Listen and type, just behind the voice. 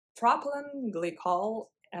propylene glycol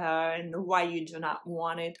and why you do not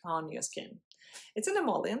want it on your skin. It's an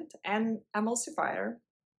emollient and emulsifier.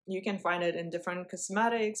 You can find it in different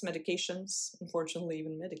cosmetics, medications, unfortunately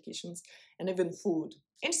even medications, and even food.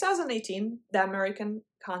 In 2018, the American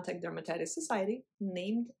Contact Dermatitis Society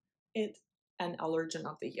named it an Allergen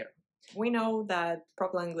of the Year. We know that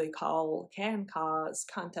propylene glycol can cause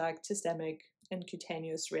contact, systemic, and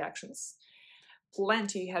cutaneous reactions.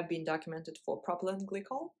 Plenty have been documented for propylene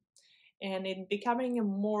glycol, and it's becoming a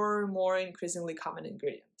more and more increasingly common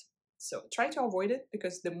ingredient. So try to avoid it,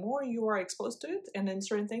 because the more you are exposed to it, and in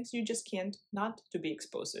certain things you just can't not to be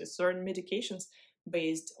exposed to it. Certain medications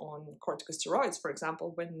based on corticosteroids, for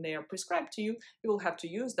example, when they are prescribed to you, you will have to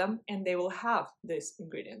use them and they will have this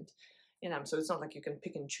ingredient in them. So it's not like you can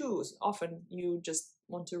pick and choose. Often you just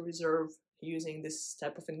want to reserve using this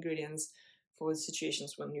type of ingredients for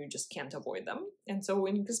situations when you just can't avoid them. And so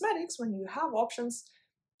in cosmetics, when you have options,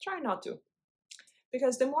 try not to.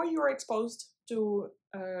 Because the more you are exposed to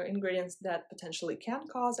ingredients that potentially can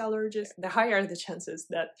cause allergies, the higher the chances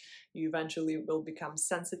that you eventually will become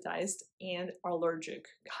sensitized and allergic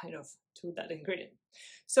kind of to that ingredient.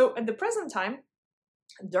 So at the present time,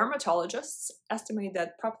 dermatologists estimate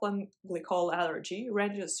that propylene glycol allergy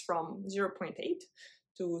ranges from 0.8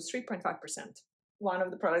 to 3.5%. One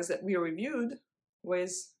of the products that we reviewed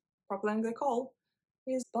with propylene glycol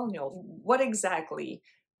is Bolniol. What exactly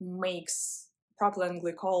makes propylene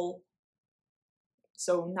glycol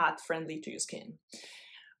so not friendly to your skin?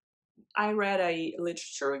 I read a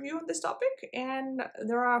literature review on this topic, and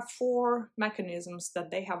there are 4 mechanisms that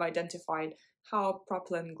they have identified how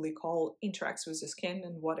propylene glycol interacts with the skin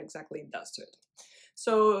and what exactly it does to it.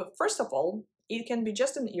 So first of all, it can be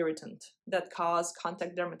just an irritant that causes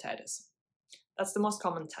contact dermatitis. That's the most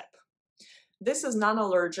common type. This is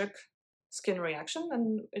non-allergic skin reaction,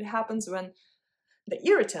 and it happens when the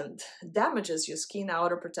irritant damages your skin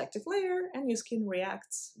outer protective layer and your skin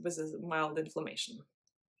reacts with a mild inflammation.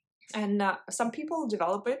 And some people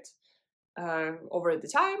develop it over the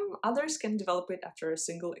time, others can develop it after a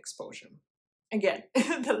single exposure. Again,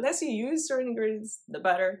 the less you use certain ingredients, the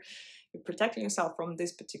better you're protecting yourself from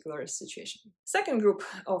this particular situation. Second group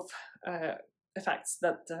of effects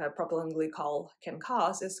that propylene glycol can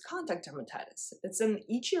cause is contact dermatitis. It's an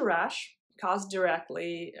itchy rash caused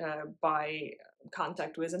directly by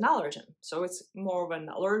contact with an allergen. So it's more of an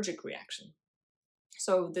allergic reaction.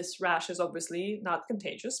 So this rash is obviously not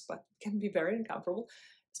contagious, but can be very uncomfortable,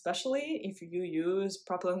 especially if you use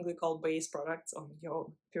propylene glycol based products on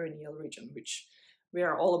your perineal region, which we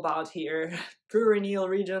are all about here. Perineal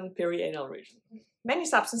region, perianal region. Many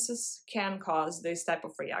substances can cause this type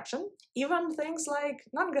of reaction, even things like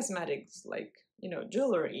non-cosmetics, like,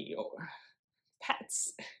 jewelry or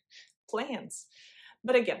pets, plants.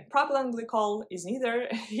 But again, propylene glycol is neither.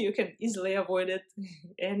 You can easily avoid it,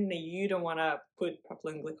 and you don't want to put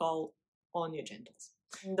propylene glycol on your genitals.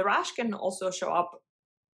 The rash can also show up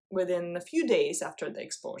within a few days after the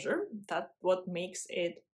exposure. That's what makes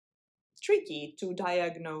it tricky to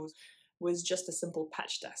diagnose with just a simple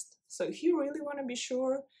patch test. So if you really want to be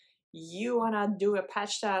sure, you want to do a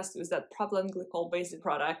patch test with that propylene glycol based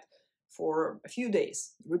product for a few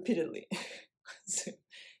days repeatedly.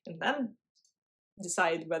 And then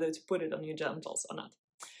decide whether to put it on your genitals or not.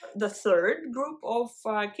 The third group of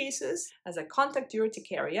cases as a contact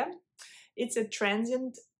urticaria. It's a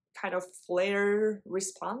transient kind of flare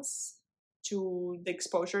response to the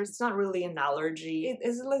exposure. It's not really an allergy. It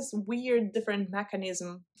is this weird different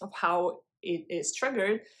mechanism of how it is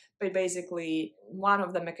triggered, but basically one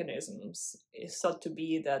of the mechanisms is thought to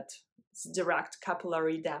be that it's direct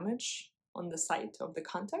capillary damage on the site of the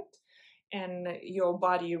contact, and your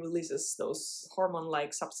body releases those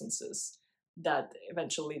hormone-like substances that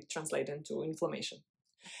eventually translate into inflammation.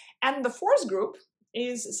 And the fourth group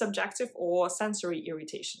is subjective or sensory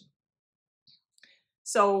irritation.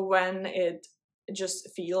 So when it just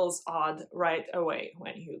feels odd right away,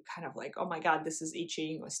 when you kind of like, oh my god, this is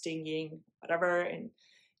itching or stinging, whatever, and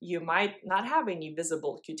you might not have any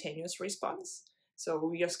visible cutaneous response.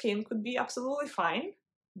 So your skin could be absolutely fine,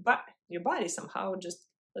 but your body somehow just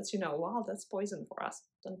lets you know, wow, that's poison for us,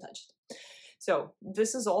 don't touch it. So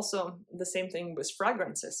this is also the same thing with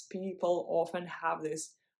fragrances. People often have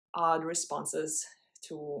these odd responses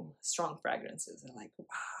to strong fragrances. They're like,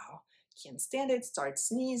 wow, can't stand it, start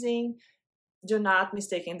sneezing. Do not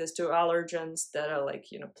mistaking this to allergens that are like,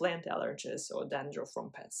 plant allergies or dandruff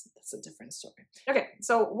from pets. That's a different story. Okay,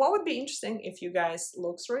 so what would be interesting if you guys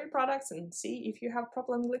look through your products and see if you have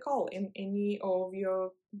propylene glycol in any of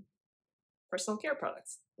your personal care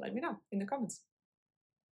products? Let me know in the comments.